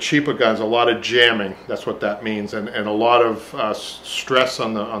the cheaper guns, a lot of jamming, that's what that means, and a lot of stress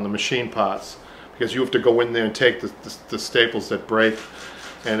on the machine parts, because you have to go in there and take the staples that break,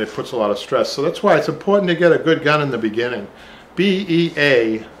 and it puts a lot of stress. So that's why it's important to get a good gun in the beginning.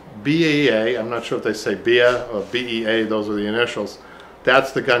 BEA, I'm not sure if they say BEA or BEA, those are the initials.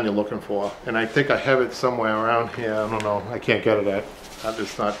 That's the gun you're looking for. And I think I have it somewhere around here. I don't know. I can't get it at.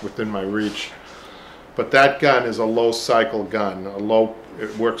 It's not within my reach. But that gun is a low cycle gun.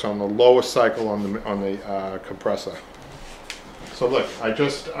 It works on the lowest cycle on the compressor. So look, I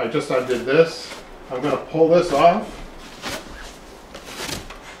just undid this. I'm going to pull this off.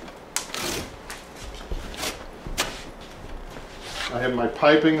 I have my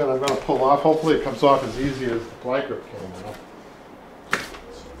piping that I'm going to pull off. Hopefully it comes off as easy as the ply grip came out.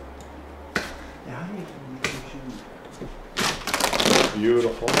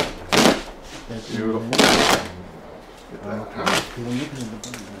 Beautiful. Beautiful. Get that out.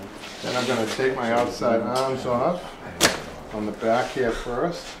 Then I'm going to take my outside arms off on the back here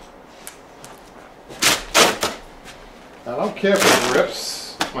first. I don't care if it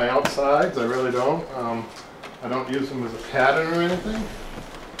rips my outsides, I really don't. I don't use them as a pattern or anything.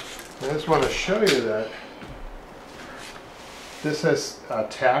 I just want to show you that this has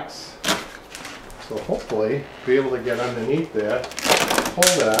tacks, so hopefully be able to get underneath there,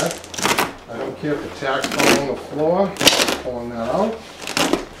 pull that. I don't care if the tacks fall on the floor, pulling that out.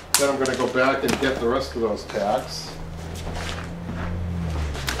 Then I'm going to go back and get the rest of those tacks.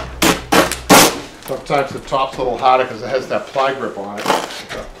 Sometimes the top's a little harder because it has that ply grip on it.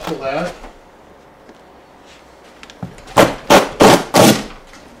 Pull that.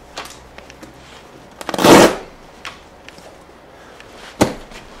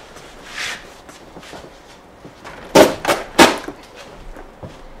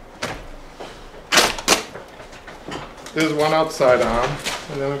 There's one outside arm,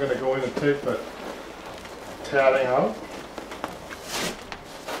 and then we're going to go in and take the tatting out.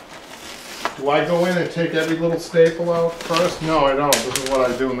 Do I go in and take every little staple out first? No, I don't. This is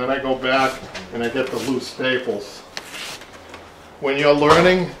what I do, and then I go back and I get the loose staples. When you're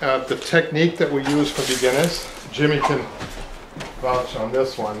learning the technique that we use for beginners, Jimmy can vouch on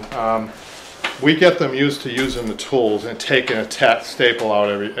this one. We get them used to using the tools and taking a staple out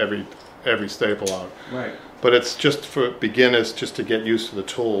every staple out. Right. But it's just for beginners, just to get used to the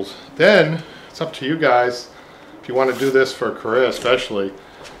tools. Then it's up to you guys. If you want to do this for a career, especially,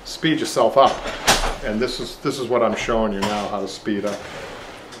 speed yourself up. And this is what I'm showing you now, how to speed up.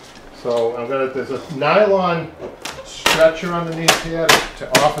 So there's a nylon stretcher underneath here to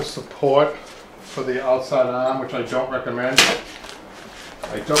offer support for the outside arm, which I don't recommend.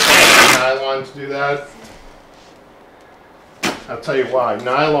 I don't recommend nylon to do that. I'll tell you why.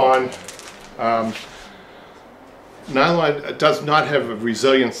 Nylon does not have a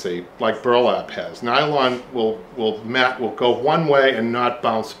resiliency like burlap has. Nylon will go one way and not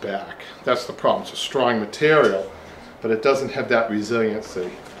bounce back. That's the problem. It's a strong material, but it doesn't have that resiliency.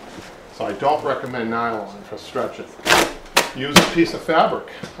 So I don't recommend nylon for stretching. Use a piece of fabric,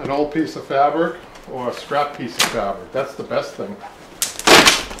 an old piece of fabric or a scrap piece of fabric. That's the best thing.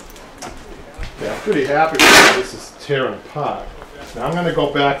 Yeah, I'm pretty happy with how this is tearing apart. Now I'm going to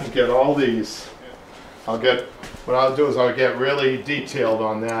go back and get all these. What I'll do is I'll get really detailed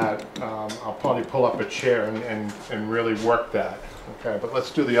on that. I'll probably pull up a chair and really work that. Okay, but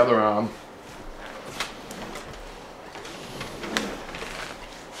let's do the other arm.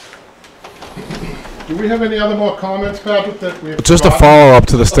 Do we have any other more comments, Patrick, that we've Just a forgotten? follow-up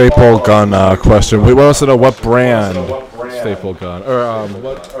to the staple gun question. We want to know what brand staple gun, or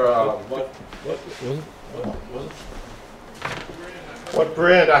What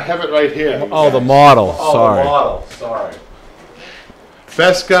brand? I have it right here. oh, the model. Oh, Sorry. the model. Sorry.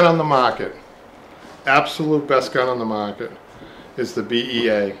 Best gun on the market, absolute best gun on the market, is the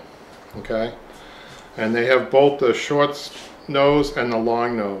BEA. Okay, and they have both the short nose and the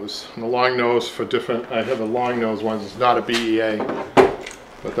long nose. And the long nose for different. I have the long nose ones. It's not a BEA,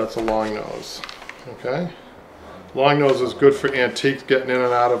 but that's a long nose. Okay, long nose is good for antiques, getting in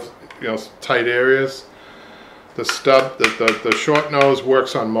and out of tight areas. The stub, the short nose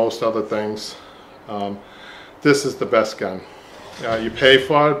works on most other things. This is the best gun. You pay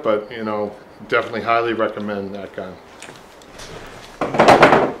for it, but definitely highly recommend that gun.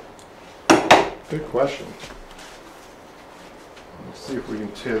 Good question. Let's see if we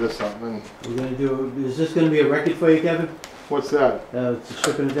can tear this up. And We're gonna do. Is this gonna be a record for you, Kevin? what's that?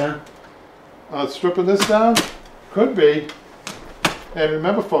 Stripping it down. Stripping this down? Could be. And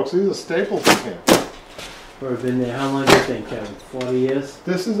remember, folks, these are staples in here. Or been there? How long do you think, Kevin? 40 years?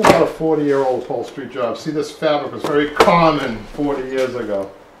 This is about a 40-year-old upholstery job. See, this fabric was very common 40 years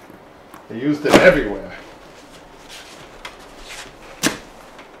ago. They used it everywhere.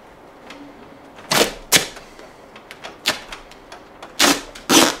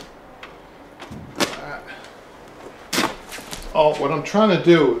 Oh, what I'm trying to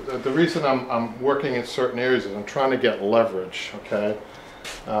do, the reason I'm working in certain areas is I'm trying to get leverage, okay?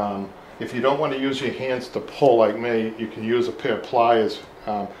 If you don't want to use your hands to pull like me, you can use a pair of pliers.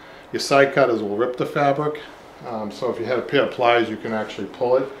 Your side cutters will rip the fabric, so if you had a pair of pliers, you can actually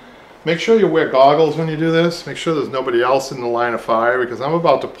pull it. Make sure you wear goggles when you do this. Make sure there's nobody else in the line of fire, because I'm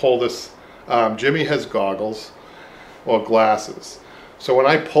about to pull this. Jimmy has goggles or glasses. So when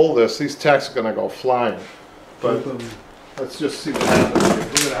I pull this, these tacks are going to go flying. But let's just see what happens here.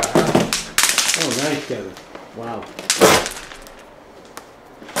 Look at that. Oh, nice, Kevin. Wow.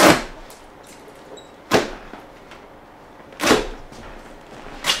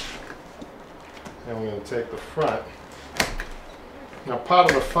 And we're going to take the front. Now, part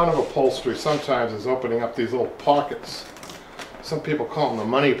of the fun of upholstery sometimes is opening up these little pockets. Some people call them the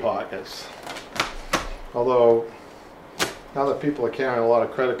money pockets. Although, now that people are carrying a lot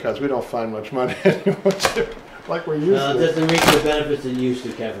of credit cards, we don't find much money anymore, like we used No, it to. doesn't reach the benefits it used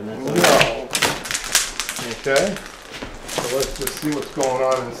to, Kevin. That's all. No. Okay. So let's just see what's going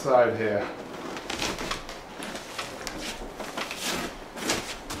on inside here.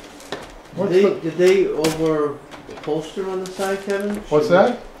 Did they over upholster on the side, Kevin? What's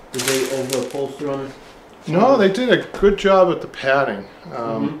that? Did they over upholster on the? No, they did a good job with the padding.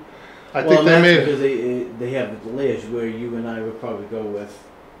 I think Well, they that's made. because they have layers where you and I would probably go with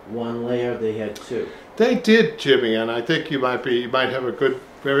one layer. They had two. They did, Jimmy, and I think you might have a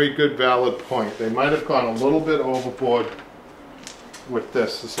very good, valid point. They might have gone a little bit overboard with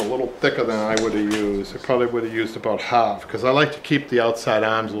this. It's a little thicker than I would have used. I probably would have used about half, because I like to keep the outside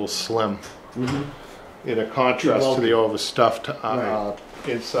arms a little slim, in a contrast to the overstuffed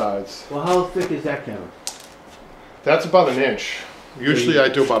insides. Well, how thick is that, Kevin? That's about an inch. Usually I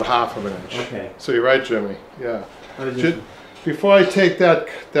do about half of an inch. Okay. So you're right, Jimmy. Yeah. I was just- Before I take that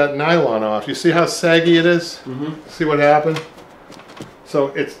nylon off, you see how saggy it is? See what happened? So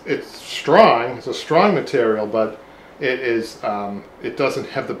it's strong. It's a strong material, but it doesn't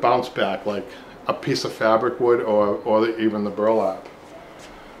have the bounce back like a piece of fabric would, or even the burlap.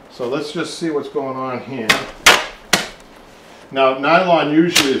 So let's just see what's going on here. Now, nylon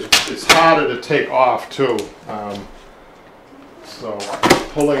usually is harder to take off too. So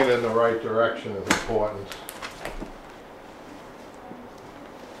pulling it in the right direction is important.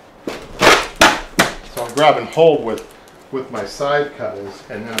 So I'm grabbing hold with with my side cutters,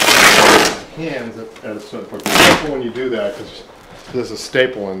 and then I put my hands at a certain point. Be careful when you do that, because there's a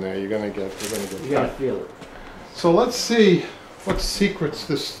staple in there. You're gonna get You gotta cut. feel it. So let's see what secrets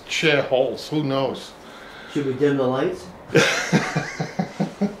this chair holds. Who knows? Should we dim the lights?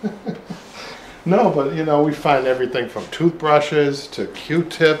 No, but you know, we find everything from toothbrushes to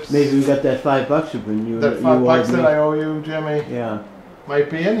Q-tips. Maybe we got that $5 you That you $5 owed me. that I owe you, Jimmy, Yeah. might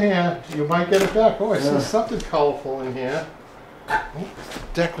be in here. You might get it back. Oh, I Yeah. see something colorful in here.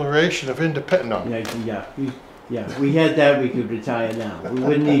 Declaration of Independence. No. Yeah. We had that. We could retire now. We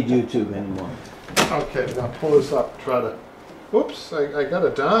wouldn't need YouTube anymore. Okay, now pull this up. Try to. Oops, I got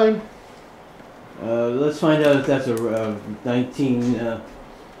a dime. Let's find out if that's a 19.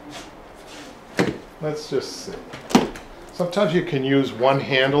 Let's just see. Sometimes you can use one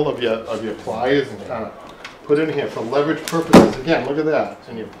handle of your pliers and kind of put in here for leverage purposes. Again, look at that.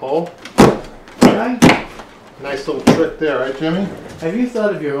 And you pull. Nice little trick there, right, Jimmy? Have you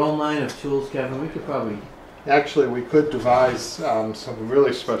thought of your own line of tools, Kevin? We could probably. Actually, we could devise some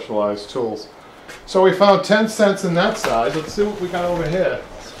really specialized tools. So we found 10 cents in that side. Let's see what we got over here.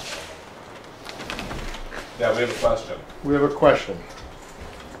 Yeah, we have a question. We have a question.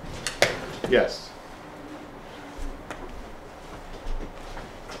 Yes.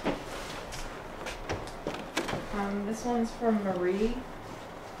 This one's from Marie.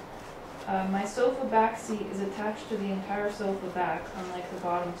 My sofa back seat is attached to the entire sofa back, unlike the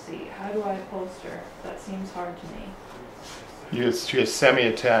bottom seat. How do I upholster? That seems hard to me. You use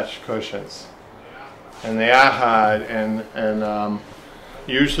semi-attached cushions. And they are hard, and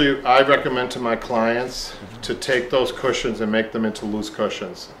usually I recommend to my clients to take those cushions and make them into loose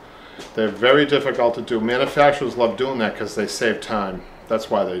cushions. They're very difficult to do. Manufacturers love doing that because they save time. That's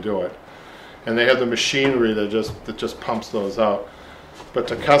why they do it. And they have the machinery that just pumps those out. But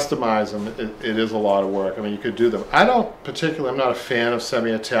to customize them, it is a lot of work. I mean, you could do them. I'm not a fan of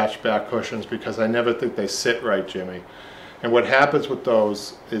semi-attached back cushions because I never think they sit right, Jimmy. And what happens with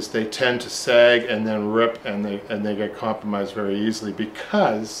those is they tend to sag and then rip, and they get compromised very easily,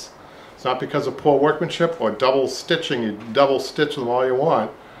 because it's not because of poor workmanship or double stitching. You double stitch them all you want.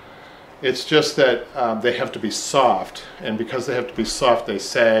 It's just that they have to be soft, and because they have to be soft, they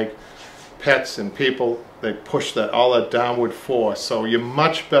sag. Pets and people, they push all that downward force. So you're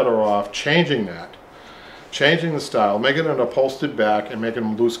much better off changing that. Changing the style, making it an upholstered back, and making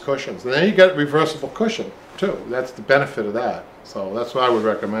them loose cushions. And then you get reversible cushion too. That's the benefit of that. So that's what I would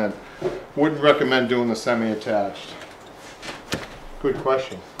recommend. Wouldn't recommend doing the semi-attached. Good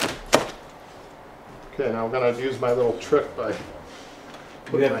question. Okay, now I'm going to use my little trick by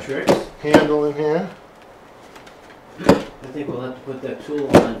We have tricks. handle in here. I think we'll have to put that tool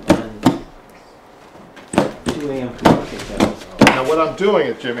on 2 a.m. commercial, Kevin. Now what I'm doing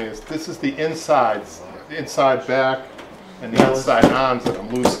it, Jimmy, is this is the insides, the inside back and the inside arms that I'm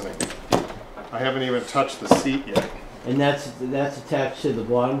loosening. I haven't even touched the seat yet. And that's attached to the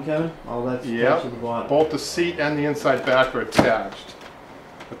bottom, Kevin? All that's attached to the bottom. Both the seat and the inside back are attached.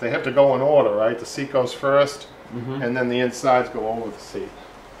 But they have to go in order, right? The seat goes first, and then the insides go over the seat.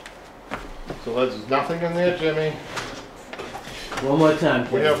 So there's nothing in there, Jimmy. One more time,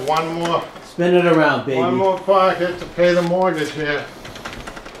 Kevin. We have one more. Spin it around, baby. One more pocket to pay the mortgage here.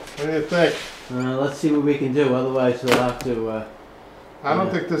 What do you think? Let's see what we can do. Otherwise, we'll have to. I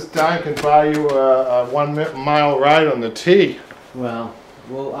don't think this dime can buy you a 1 mile ride on the T. Well,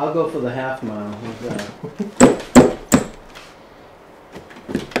 I'll go for the half mile. How's that?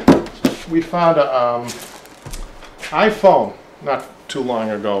 We found a iPhone not too long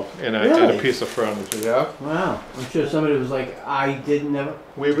ago in a piece of furniture. Yeah. Wow. I'm sure somebody was like, I didn't never.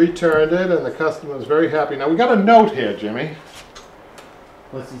 We returned it, and the customer was very happy. Now we got a note here, Jimmy.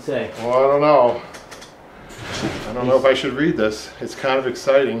 What's it say? Well, I don't know. I don't know if I should read this. It's kind of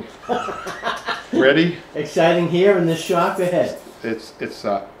exciting. Ready? Exciting here in this shop ahead. It's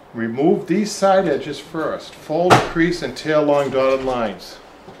remove these side edges first. Fold, crease, and tail long dotted lines.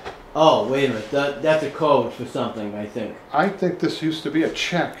 Oh, wait a minute. That's a code for something, I think. I think this used to be a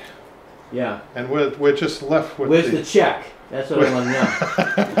check, Yeah. and we're just left with Where's the check? That's what I want to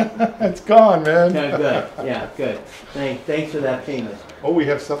know. It's gone, man. Yeah, good. Yeah, good. Thanks for that payment. Oh, we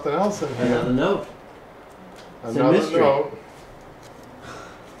have something else in here. Another note. It's a Another mystery. note.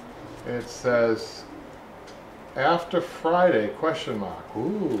 It says, after Friday, question mark.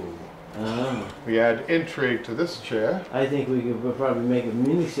 Ooh. We add intrigue to this chair. I think we could probably make a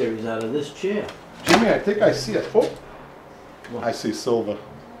mini-series out of this chair. Jimmy, I think I see it. Oh, What? I see silver.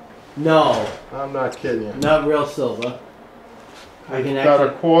 No, I'm not kidding you. not real silver. I can About a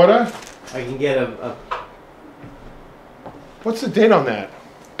actually, quarter. I can get a What's the date on that?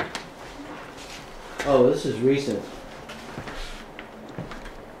 oh, this is recent.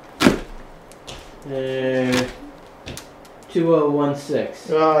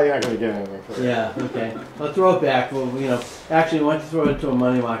 2016. Oh, you're not gonna get anything for that. Yeah, okay. I'll throw it back. Well, you know, actually, I want to throw it into a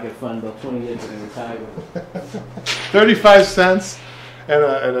money market fund about 20 years ago. Retire with. 35 cents and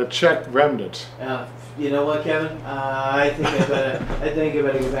a check remnant. You know what, Kevin? I think I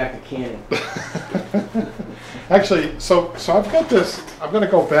better go back to canning. Actually, so I've got this. I'm going to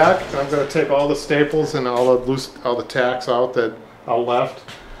go back and I'm going to take all the staples and all the tacks out that are left.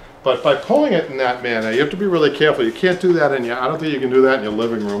 But by pulling it in that manner, you have to be really careful. You can't do that I don't think you can do that in your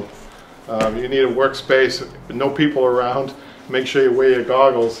living room. You need a workspace, no people around. Make sure you wear your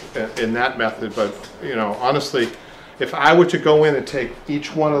goggles in that method. But you know, honestly, if I were to go in and take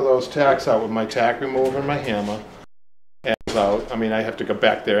each one of those tacks out with my tack remover and my hammer, and out, I mean, I have to go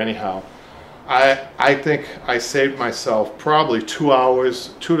back there anyhow. I think I saved myself probably 2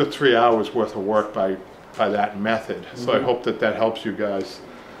 hours, 2 to 3 hours worth of work by that method. So I hope that helps you guys.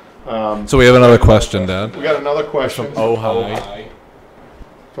 So we have another question, Dad. We got another question From Ojai.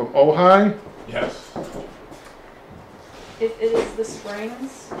 From Ojai. Yes. It is the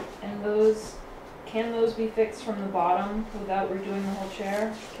springs, and can those be fixed from the bottom without redoing the whole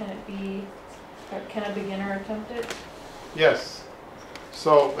chair? Can a beginner attempt it? Yes.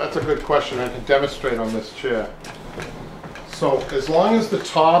 So that's a good question. I can demonstrate on this chair. So as long as the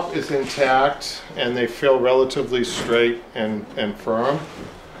top is intact and they feel relatively straight and firm,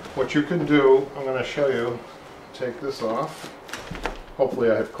 what you can do, I'm going to show you, take this off.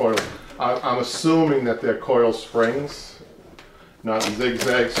 Hopefully I have coil. I'm assuming that they're coil springs, not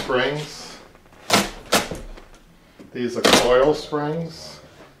zigzag springs. These are coil springs.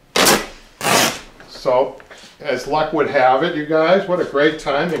 So, as luck would have it, you guys, what a great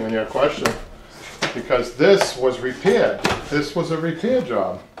timing on your question, because this was repaired. This was a repair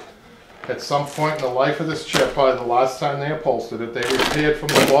job. At some point in the life of this chair, probably the last time they upholstered it, they repaired from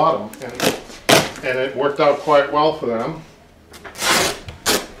the bottom, and it worked out quite well for them.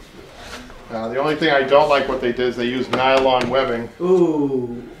 The only thing I don't like what they did is they used nylon webbing.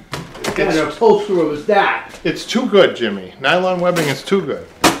 Ooh, what kind of upholstery was that? It's too good, Jimmy. Nylon webbing is too good.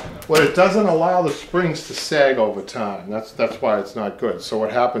 What it doesn't allow the springs to sag over time. That's why it's not good. So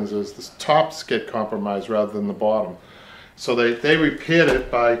what happens is the tops get compromised rather than the bottom. So they repaired it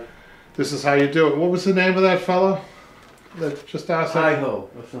by, this is how you do it. What was the name of that fella that just asked that? Hi-ho.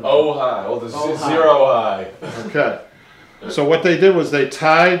 Ojai. Oh, the Ojai. zero high. Okay. So what they did was they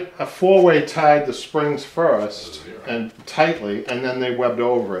tied, a four-way tied the springs first and tightly, and then they webbed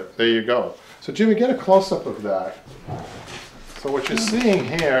over it. There you go. So Jimmy, get a close-up of that. So what you're seeing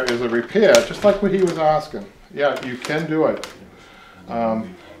here is a repair, just like what he was asking. Yeah, you can do it.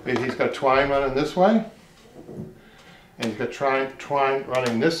 He's got twine running this way, and he's got twine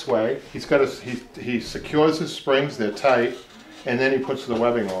running this way. He secures his springs, they're tight, and then he puts the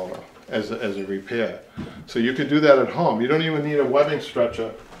webbing over as a repair. So you can do that at home. You don't even need a webbing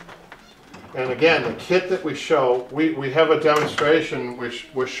stretcher. And again, the kit that we show, we have a demonstration which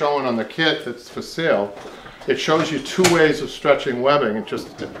we're showing on the kit that's for sale. It shows you 2 ways of stretching webbing,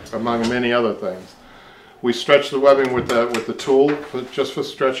 just among many other things. We stretch the webbing with the tool, just for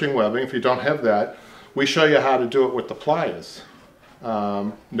stretching webbing. If you don't have that, we show you how to do it with the pliers.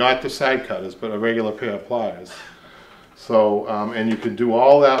 Not the side cutters, but a regular pair of pliers. So, and you can do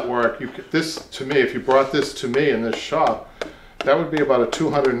all that work. This, to me, if you brought this to me in this shop, that would be about a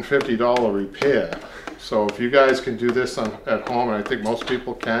 $250 repair. So if you guys can do this at home, and I think most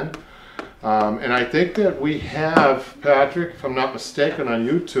people can, and I think that we have, Patrick, if I'm not mistaken, on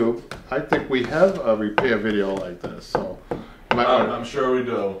YouTube, I think we have a repair video like this. So you might I'm sure we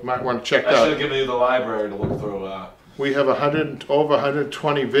do. might want to check I that should out. have given you the library to look through. We have over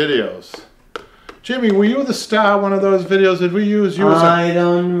 120 videos. Jimmy, were you the star one of those videos? Did we use you as a... I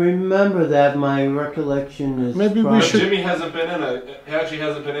don't remember that. My recollection is. Maybe we probably- should- Jimmy hasn't been in he actually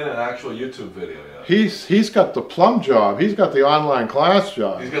hasn't been in an actual YouTube video yet. He's got the plum job. He's got the online class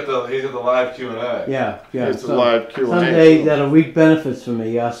job. He's got the live Q&A. Yeah. It's the live Q&A. Someday that'll reap benefits for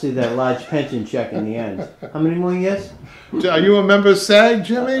me. I'll see that large pension check in the end. How many more years? Are you a member of SAG,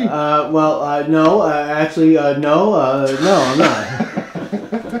 Jimmy? No. Actually, no, I'm not.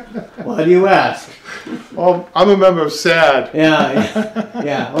 Why do you ask? Well, I'm a member of SAD.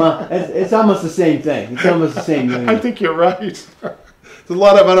 Yeah. Well, it's almost the same thing. It's almost the same union. I think you're right. There's a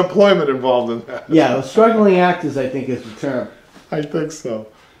lot of unemployment involved in that. Yeah, well, struggling actors, I think, is the term. I think so.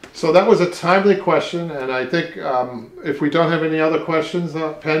 So that was a timely question, and I think if we don't have any other questions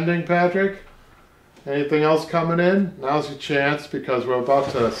pending, Patrick, anything else coming in? Now's your chance, because we're about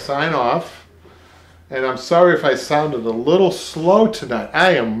to sign off. And I'm sorry if I sounded a little slow tonight.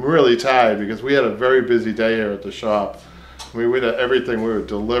 I am really tired because we had a very busy day here at the shop. We did everything. We were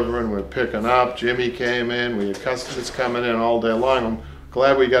delivering, we were picking up. Jimmy came in. We had customers coming in all day long. I'm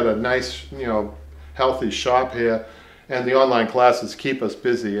glad we got a nice, healthy shop here. And the online classes keep us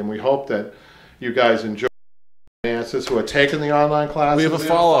busy. And we hope that you guys enjoy the answers who are taking the online classes. We have a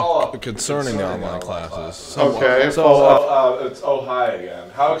follow-up concerning the online classes. Okay. It's hi again.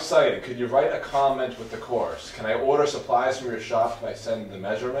 How exciting. Could you write a comment with the course? Can I order supplies from your shop? Can I send the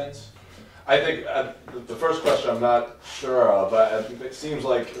measurements? I think the first question I'm not sure of, but it seems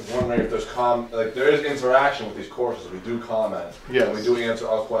like wondering if there's there is interaction with these courses. We do comment. Yes. And we do answer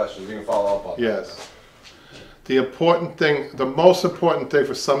all questions. We can follow up on that. Yes. The important thing, the most important thing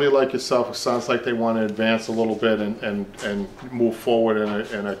for somebody like yourself who sounds like they want to advance a little bit and move forward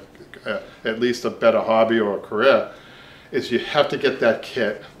in at least a better hobby or a career, is you have to get that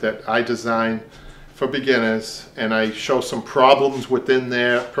kit that I designed for beginners, and I show some problems within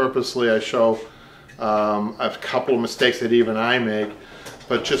there purposely. I show a couple of mistakes that even I make,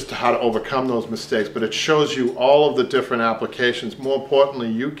 but just how to overcome those mistakes. But it shows you all of the different applications. More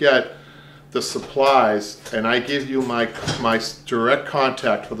importantly, you get the supplies, and I give you my direct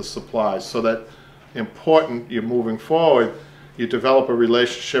contact for the supplies, so that you're moving forward, you develop a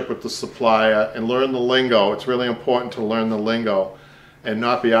relationship with the supplier and learn the lingo. It's really important to learn the lingo and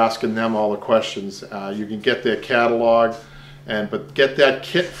not be asking them all the questions. You can get their catalog, but get that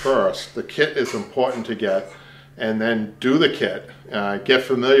kit first. The kit is important to get, and then do the kit. Get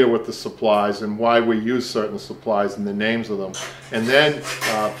familiar with the supplies and why we use certain supplies and the names of them. And then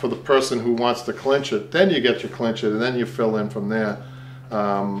for the person who wants to clinch it, then you get your clinch it, and then you fill in from there.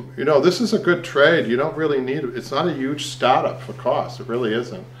 This is a good trade. You don't really need it. It's not a huge startup for cost. It really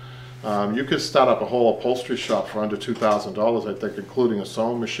isn't. You could start up a whole upholstery shop for under $2,000, I think, including a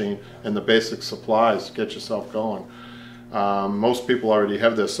sewing machine and the basic supplies to get yourself going. Most people already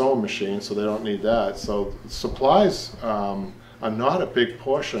have their sewing machine, so they don't need that. So supplies are not a big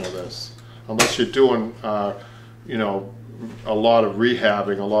portion of this, unless you're doing, a lot of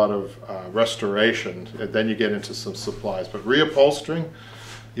rehabbing, a lot of restoration, and then you get into some supplies. But reupholstering,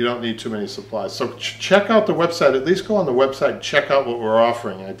 you don't need too many supplies. So check out the website. At least go on the website and check out what we're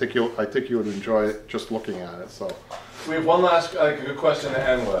offering. I think you would enjoy it just looking at it. So we have one last good question to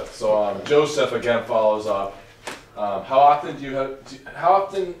end with. So Joseph again follows up. How often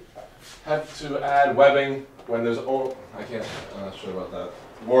have to add webbing when there's I'm not sure about that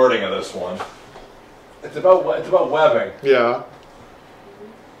wording of this one. It's about webbing. yeah.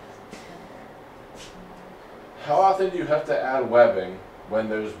 How often do you have to add webbing when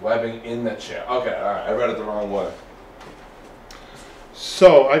there's webbing in the chair? Okay, all right, I read it the wrong way.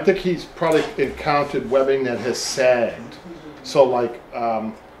 So I think he's probably encountered webbing that has sagged. So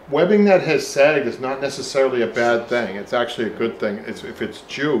webbing that has sagged is not necessarily a bad thing. It's actually a good thing. If it's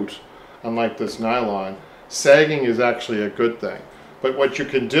jute, unlike this nylon, sagging is actually a good thing. But what you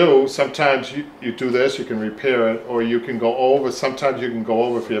can do, sometimes you do this, you can repair it, or you can go over, sometimes you can go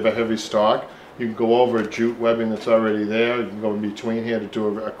over if you have a heavy stock, you can go over a jute webbing that's already there, you can go in between here to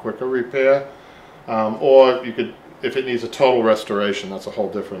do a quicker repair. Or you could, if it needs a total restoration, that's a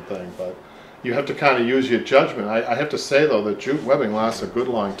whole different thing. But you have to kind of use your judgment. I have to say though that jute webbing lasts a good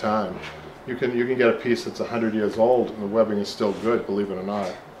long time. You can get a piece that's 100 years old and the webbing is still good, believe it or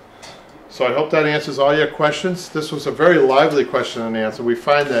not. So I hope that answers all your questions. This was a very lively question and answer. We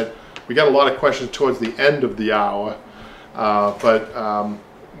find that we got a lot of questions towards the end of the hour, but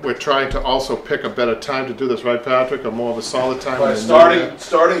we're trying to also pick a better time to do this, right, Patrick? A more of a solid time. Right,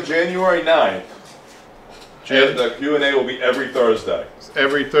 starting January 9th. The Q&A will be every Thursday.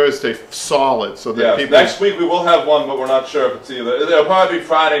 Every Thursday, solid, so that people. Next week we will have one, but we're not sure if it's either. It'll probably be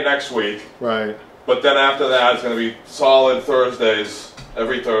Friday next week. Right. But then after that, it's going to be solid Thursdays,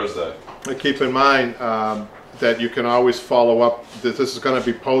 every Thursday. And keep in mind that you can always follow up. This is going to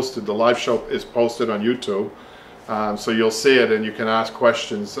be posted. The live show is posted on YouTube, so you'll see it, and you can ask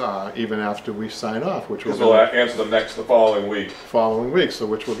questions even after we sign off, which we'll answer them the following week. So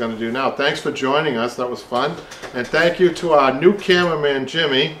which we're going to do now. Thanks for joining us. That was fun, and thank you to our new cameraman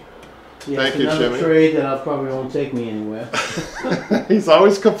Jimmy. Yeah, thank you, Jimmy. Trade that probably won't take me anywhere. He's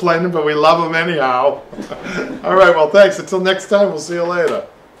always complaining, but we love him anyhow. All right. Well, thanks. Until next time. We'll see you later.